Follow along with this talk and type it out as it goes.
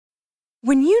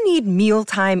When you need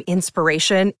mealtime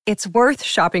inspiration, it's worth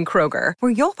shopping Kroger,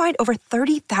 where you'll find over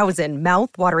 30,000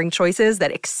 mouth-watering choices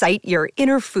that excite your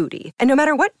inner foodie. And no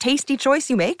matter what tasty choice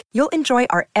you make, you'll enjoy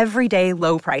our everyday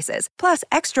low prices, plus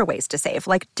extra ways to save,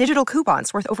 like digital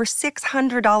coupons worth over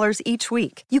 $600 each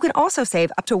week. You can also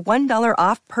save up to $1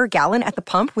 off per gallon at the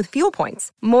pump with fuel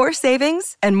points. More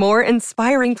savings and more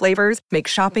inspiring flavors make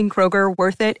shopping Kroger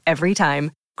worth it every time.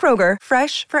 Kroger,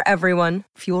 fresh for everyone.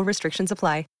 Fuel restrictions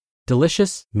apply.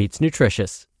 Delicious meets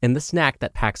nutritious in the snack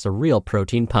that packs a real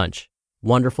protein punch.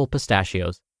 Wonderful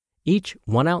Pistachios. Each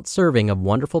 1-ounce serving of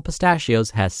Wonderful Pistachios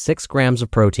has 6 grams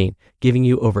of protein, giving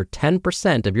you over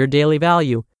 10% of your daily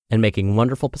value and making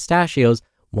Wonderful Pistachios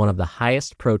one of the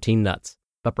highest protein nuts.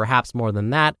 But perhaps more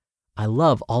than that, I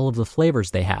love all of the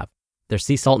flavors they have. Their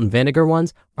sea salt and vinegar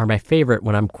ones are my favorite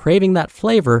when I'm craving that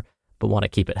flavor but want to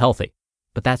keep it healthy.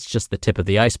 But that's just the tip of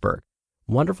the iceberg.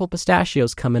 Wonderful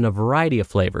Pistachios come in a variety of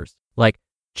flavors, like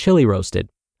chili roasted,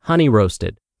 honey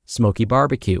roasted, smoky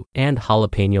barbecue, and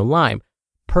jalapeno lime,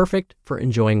 perfect for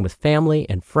enjoying with family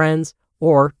and friends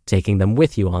or taking them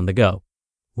with you on the go.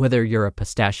 Whether you're a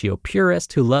pistachio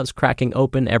purist who loves cracking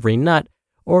open every nut,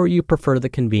 or you prefer the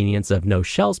convenience of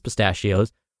no-shells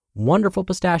pistachios, Wonderful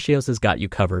Pistachios has got you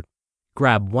covered.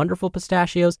 Grab Wonderful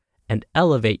Pistachios and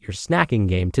elevate your snacking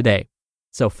game today.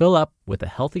 So fill up with a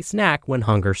healthy snack when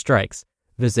hunger strikes.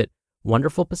 Visit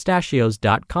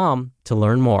wonderfulpistachios.com to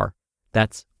learn more.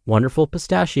 That's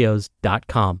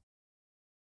wonderfulpistachios.com.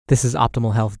 This is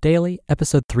Optimal Health Daily,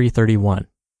 episode 331.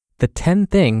 The 10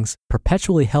 Things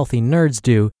Perpetually Healthy Nerds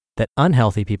Do That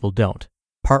Unhealthy People Don't.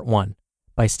 Part 1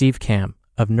 by Steve Kamb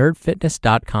of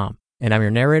nerdfitness.com. And I'm your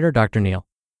narrator, Dr. Neil.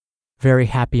 Very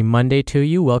happy Monday to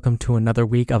you. Welcome to another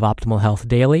week of Optimal Health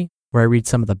Daily, where I read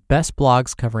some of the best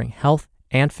blogs covering health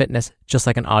and fitness just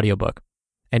like an audiobook.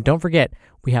 And don't forget,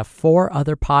 we have 4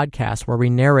 other podcasts where we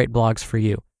narrate blogs for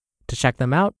you. To check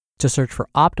them out, just search for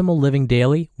Optimal Living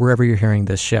Daily wherever you're hearing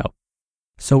this show.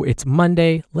 So it's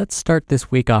Monday. Let's start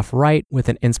this week off right with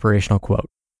an inspirational quote.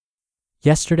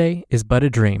 Yesterday is but a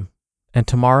dream, and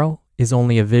tomorrow is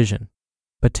only a vision.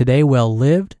 But today well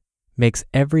lived makes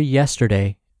every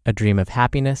yesterday a dream of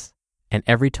happiness and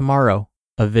every tomorrow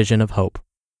a vision of hope.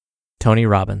 Tony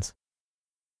Robbins.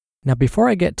 Now, before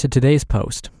I get to today's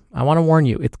post, I want to warn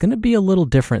you, it's going to be a little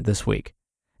different this week.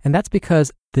 And that's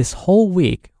because this whole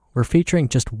week, we're featuring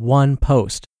just one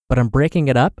post, but I'm breaking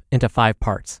it up into 5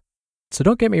 parts. So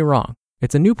don't get me wrong,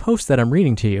 it's a new post that I'm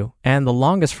reading to you, and the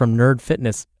longest from Nerd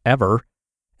Fitness ever.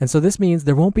 And so this means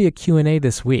there won't be a Q&A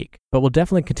this week, but we'll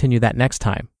definitely continue that next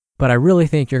time. But I really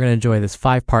think you're going to enjoy this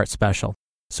 5-part special.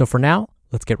 So for now,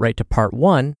 let's get right to part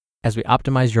 1 as we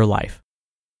optimize your life.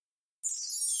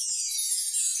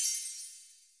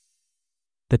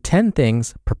 The 10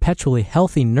 Things Perpetually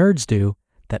Healthy Nerds Do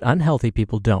That Unhealthy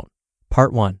People Don't.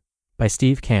 Part 1 by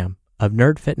Steve Kamb of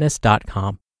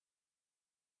nerdfitness.com.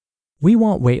 We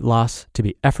want weight loss to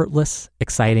be effortless,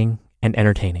 exciting, and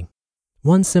entertaining.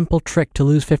 One simple trick to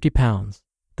lose 50 pounds.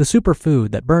 The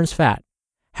superfood that burns fat.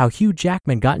 How Hugh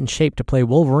Jackman got in shape to play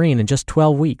Wolverine in just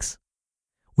 12 weeks.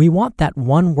 We want that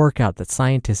one workout that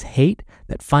scientists hate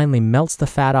that finally melts the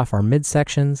fat off our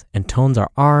midsections and tones our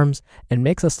arms and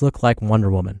makes us look like Wonder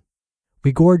Woman.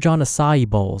 We gorge on acai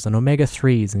bowls and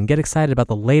omega-3s and get excited about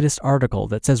the latest article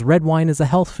that says red wine is a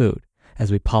health food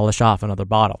as we polish off another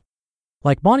bottle.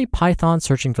 Like Monty Python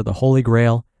searching for the Holy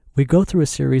Grail, we go through a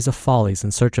series of follies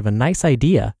in search of a nice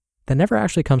idea that never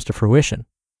actually comes to fruition.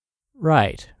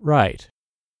 Right.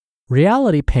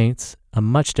 Reality paints a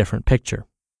much different picture.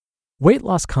 Weight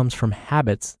loss comes from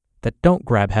habits that don't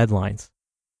grab headlines.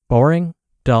 Boring,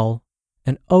 dull,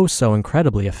 and oh so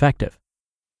incredibly effective.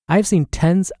 I've seen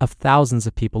tens of thousands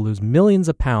of people lose millions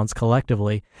of pounds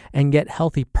collectively and get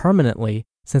healthy permanently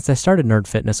since I started Nerd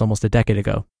Fitness almost a decade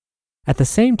ago. At the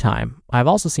same time, I've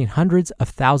also seen hundreds of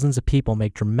thousands of people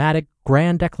make dramatic,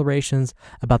 grand declarations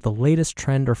about the latest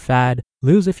trend or fad,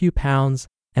 lose a few pounds,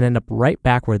 and end up right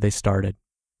back where they started.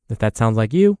 If that sounds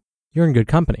like you, you're in good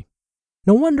company.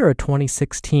 No wonder a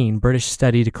 2016 British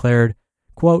study declared,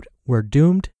 quote, "We're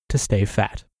doomed to stay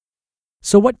fat."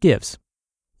 So what gives?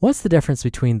 What's the difference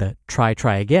between the try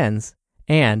agains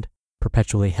and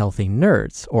perpetually healthy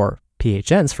nerds, or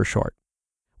PHNs for short?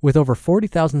 With over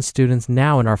 40,000 students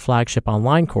now in our flagship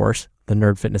online course, the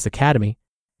Nerd Fitness Academy,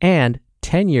 and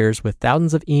 10 years with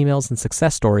thousands of emails and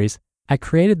success stories, I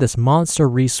created this monster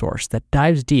resource that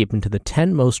dives deep into the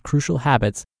 10 most crucial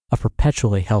habits of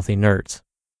perpetually healthy nerds.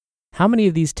 How many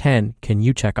of these 10 can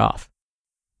you check off?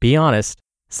 Be honest,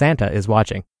 Santa is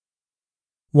watching.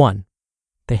 1.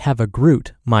 They have a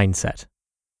Groot mindset.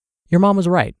 Your mom was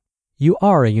right. You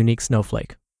are a unique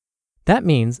snowflake. That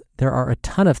means there are a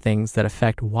ton of things that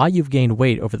affect why you've gained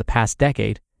weight over the past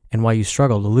decade and why you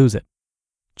struggle to lose it.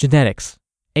 Genetics,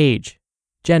 age,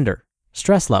 gender,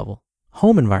 stress level,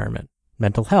 home environment,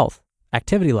 mental health,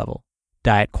 activity level,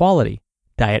 diet quality,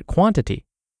 diet quantity.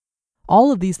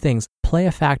 All of these things play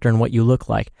a factor in what you look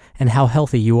like and how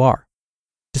healthy you are.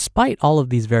 Despite all of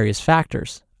these various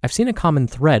factors, I've seen a common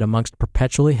thread amongst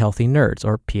perpetually healthy nerds,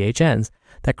 or PHNs,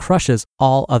 that crushes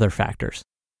all other factors.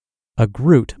 A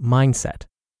Groot mindset.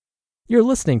 You're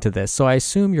listening to this, so I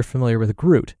assume you're familiar with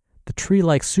Groot, the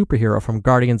tree-like superhero from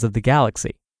Guardians of the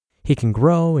Galaxy. He can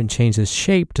grow and change his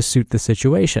shape to suit the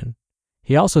situation.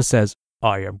 He also says,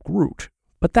 "I am Groot,"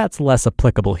 but that's less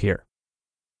applicable here.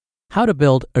 How to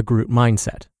build a Groot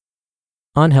mindset.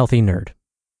 Unhealthy nerd.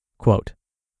 Quote,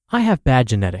 "I have bad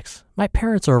genetics. My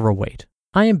parents are overweight.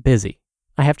 I am busy.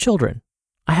 I have children.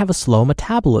 I have a slow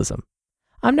metabolism.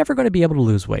 I'm never going to be able to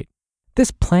lose weight.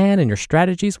 This plan and your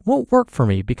strategies won't work for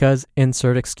me because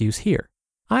insert excuse here.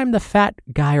 I'm the fat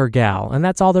guy or gal, and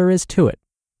that's all there is to it."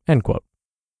 End quote.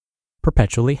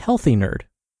 Perpetually healthy nerd.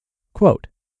 Quote,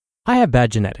 "I have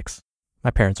bad genetics.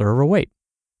 My parents are overweight.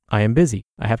 I am busy.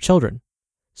 I have children.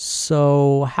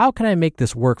 So how can I make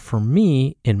this work for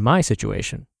me in my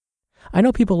situation? I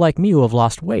know people like me who have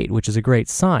lost weight, which is a great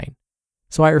sign.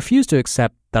 So I refuse to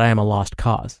accept that I am a lost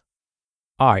cause.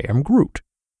 I am Groot."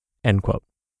 End quote.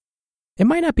 It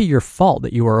might not be your fault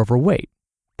that you are overweight,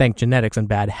 thank genetics and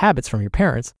bad habits from your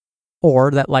parents,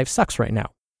 or that life sucks right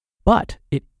now. But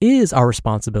it is our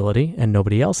responsibility, and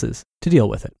nobody else's, to deal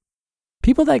with it.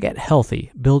 People that get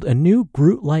healthy build a new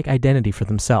Groot-like identity for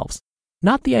themselves,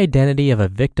 not the identity of a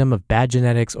victim of bad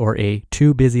genetics or a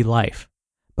too busy life,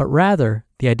 but rather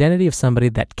the identity of somebody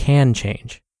that can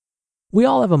change. We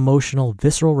all have emotional,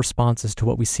 visceral responses to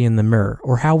what we see in the mirror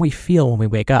or how we feel when we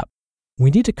wake up.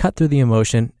 We need to cut through the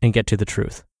emotion and get to the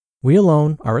truth. We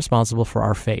alone are responsible for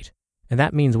our fate, and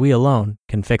that means we alone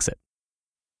can fix it.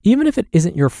 Even if it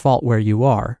isn't your fault where you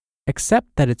are, accept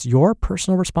that it's your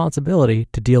personal responsibility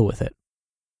to deal with it.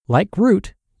 Like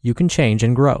Groot, you can change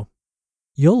and grow.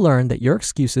 You'll learn that your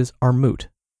excuses are moot.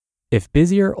 If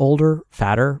busier, older,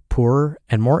 fatter, poorer,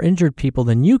 and more injured people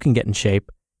than you can get in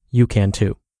shape, you can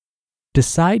too.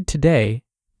 Decide today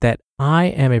that I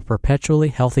am a perpetually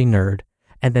healthy nerd,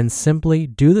 and then simply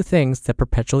do the things that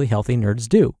perpetually healthy nerds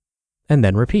do, and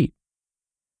then repeat.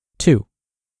 2.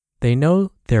 They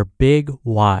know their big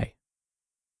why.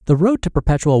 The road to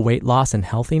perpetual weight loss and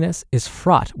healthiness is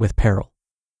fraught with peril.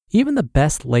 Even the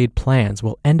best laid plans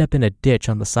will end up in a ditch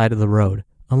on the side of the road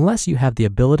unless you have the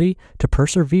ability to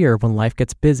persevere when life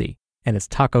gets busy and it's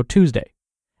Taco Tuesday,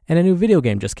 and a new video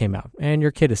game just came out, and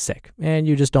your kid is sick, and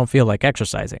you just don't feel like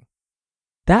exercising.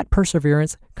 That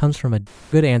perseverance comes from a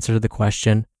good answer to the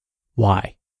question,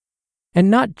 why? And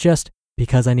not just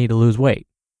because I need to lose weight,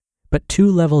 but 2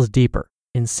 levels deeper,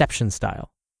 Inception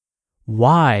style.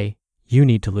 Why you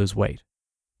need to lose weight.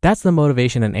 That's the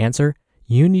motivation and answer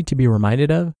you need to be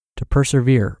reminded of to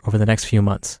persevere over the next few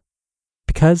months.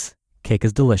 Because cake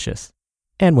is delicious,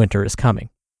 and winter is coming.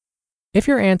 If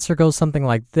your answer goes something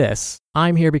like this,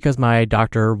 I'm here because my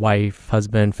doctor, wife,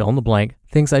 husband, fill in the blank,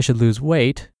 thinks I should lose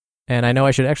weight, and I know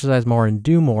I should exercise more and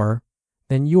do more,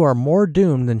 then you are more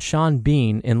doomed than Sean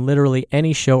Bean in literally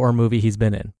any show or movie he's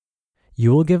been in.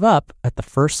 You will give up at the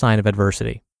first sign of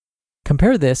adversity.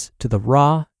 Compare this to the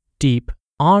raw, deep,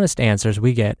 honest answers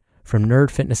we get from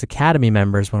Nerd Fitness Academy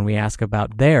members when we ask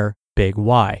about their big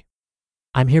why.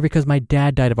 I'm here because my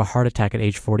dad died of a heart attack at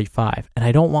age 45, and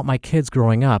I don't want my kids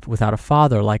growing up without a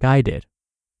father like I did.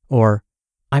 Or,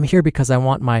 I'm here because I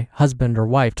want my husband or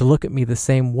wife to look at me the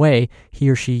same way he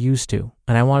or she used to,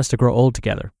 and I want us to grow old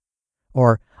together.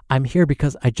 Or, I'm here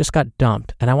because I just got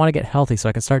dumped, and I want to get healthy so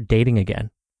I can start dating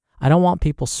again. I don't want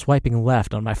people swiping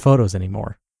left on my photos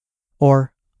anymore.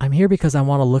 Or, I'm here because I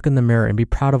want to look in the mirror and be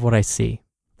proud of what I see.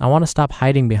 I want to stop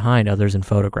hiding behind others in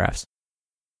photographs.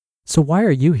 So why are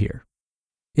you here?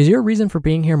 Is your reason for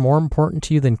being here more important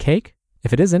to you than cake?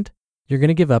 If it isn't, you're going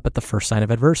to give up at the first sign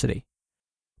of adversity.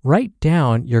 Write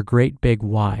down your great big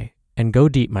why and go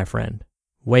deep, my friend,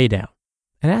 way down.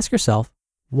 And ask yourself,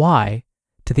 why,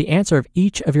 to the answer of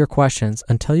each of your questions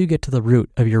until you get to the root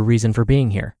of your reason for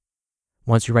being here.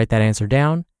 Once you write that answer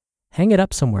down, hang it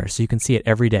up somewhere so you can see it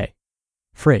every day.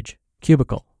 Fridge,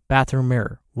 cubicle, bathroom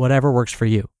mirror, whatever works for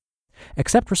you.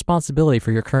 Accept responsibility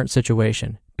for your current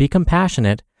situation. Be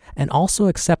compassionate, and also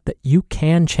accept that you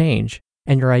can change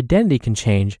and your identity can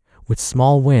change with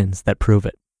small wins that prove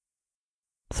it.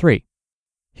 3.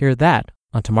 Hear that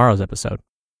on tomorrow's episode.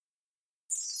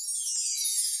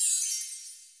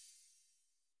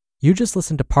 You just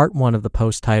listened to part 1 of the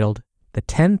post titled, "The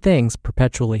 10 Things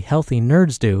Perpetually Healthy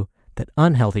Nerds Do that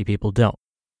unhealthy people don't,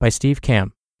 by Steve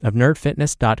Kamb of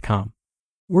nerdfitness.com.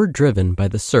 We're driven by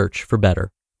the search for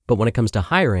better, but when it comes to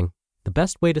hiring, the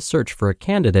best way to search for a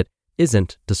candidate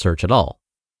isn't to search at all.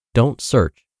 Don't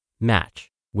search,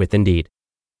 match with Indeed.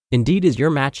 Indeed is your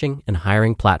matching and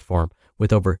hiring platform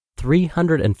with over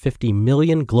 350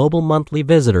 million global monthly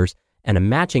visitors and a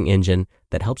matching engine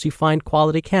that helps you find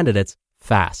quality candidates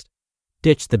fast.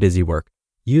 Ditch the busy work.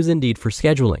 Use Indeed for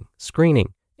scheduling,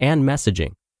 screening, and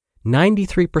messaging.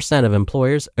 93% of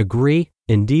employers agree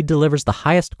Indeed delivers the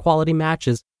highest quality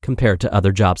matches compared to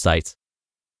other job sites.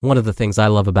 One of the things I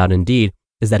love about Indeed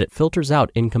is that it filters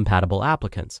out incompatible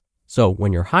applicants. So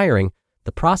when you're hiring,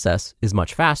 the process is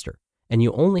much faster, and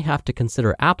you only have to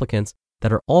consider applicants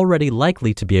that are already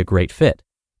likely to be a great fit.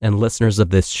 And listeners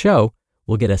of this show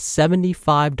will get a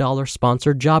 $75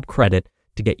 sponsored job credit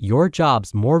to get your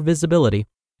jobs more visibility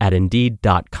at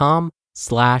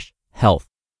Indeed.com/health.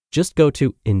 Just go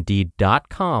to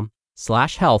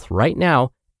Indeed.com/health right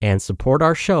now and support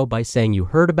our show by saying you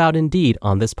heard about Indeed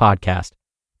on this podcast.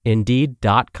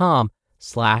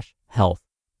 Indeed.com/health.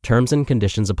 Terms and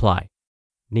conditions apply.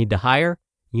 Need to hire?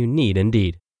 You need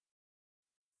Indeed.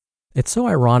 It's so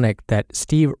ironic that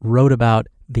Steve wrote about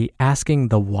the asking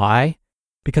the why,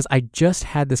 because I just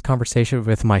had this conversation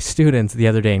with my students the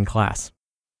other day in class.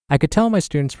 I could tell my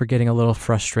students were getting a little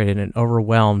frustrated and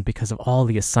overwhelmed because of all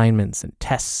the assignments and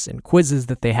tests and quizzes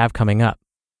that they have coming up.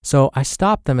 So I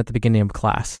stopped them at the beginning of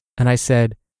class and I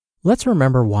said, let's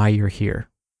remember why you're here.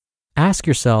 Ask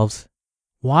yourselves,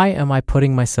 why am I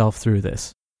putting myself through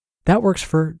this? That works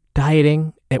for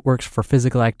dieting, it works for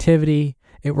physical activity,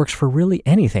 it works for really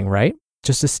anything, right?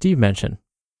 Just as Steve mentioned.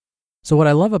 So what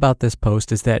I love about this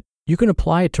post is that you can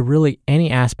apply it to really any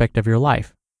aspect of your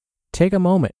life. Take a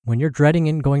moment when you're dreading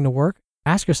in going to work,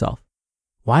 ask yourself,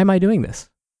 why am I doing this?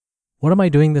 What am I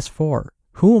doing this for?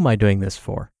 Who am I doing this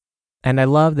for? And I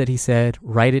love that he said,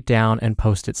 write it down and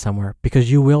post it somewhere because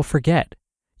you will forget.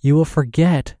 You will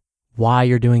forget why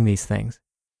you're doing these things.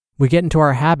 We get into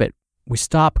our habit. We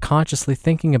stop consciously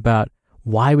thinking about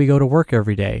why we go to work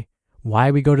every day,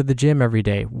 why we go to the gym every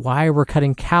day, why we're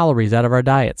cutting calories out of our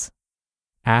diets.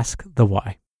 Ask the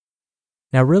why.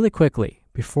 Now, really quickly,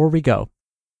 before we go,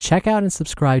 check out and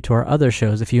subscribe to our other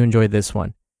shows if you enjoyed this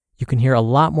one. You can hear a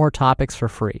lot more topics for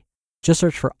free. Just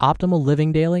search for Optimal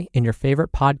Living Daily in your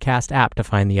favorite podcast app to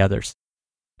find the others.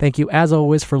 Thank you, as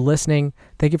always, for listening.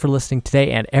 Thank you for listening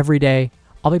today and every day.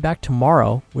 I'll be back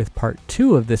tomorrow with part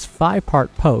 2 of this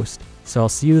 5-part post, so I'll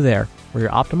see you there where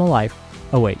your optimal life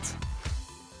awaits.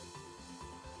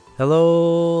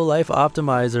 Hello, Life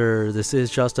Optimizer. This is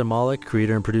Justin Malik,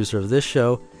 creator and producer of this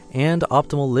show and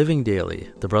Optimal Living Daily,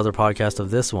 the brother podcast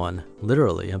of this one.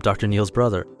 Literally, I'm Dr. Neil's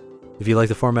brother. If you like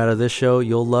the format of this show,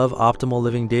 you'll love Optimal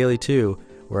Living Daily too,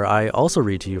 where I also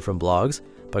read to you from blogs,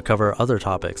 but cover other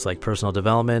topics like personal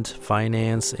development,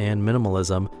 finance, and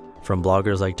minimalism from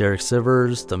bloggers like Derek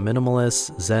Sivers, The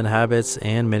Minimalists, Zen Habits,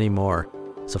 and many more.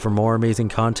 So for more amazing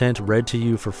content read to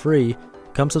you for free,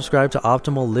 come subscribe to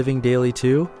Optimal Living Daily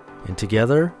too, and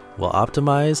together we'll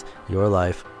optimize your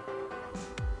life.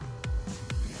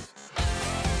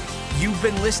 You've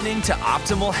been listening to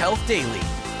Optimal Health Daily.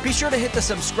 Be sure to hit the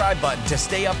subscribe button to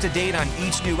stay up to date on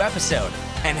each new episode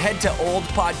and head to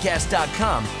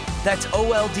oldpodcast.com. That's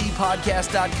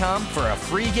oldpodcast.com for a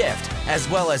free gift, as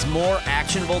well as more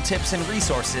actionable tips and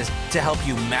resources to help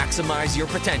you maximize your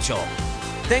potential.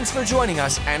 Thanks for joining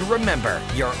us, and remember,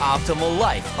 your optimal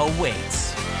life awaits.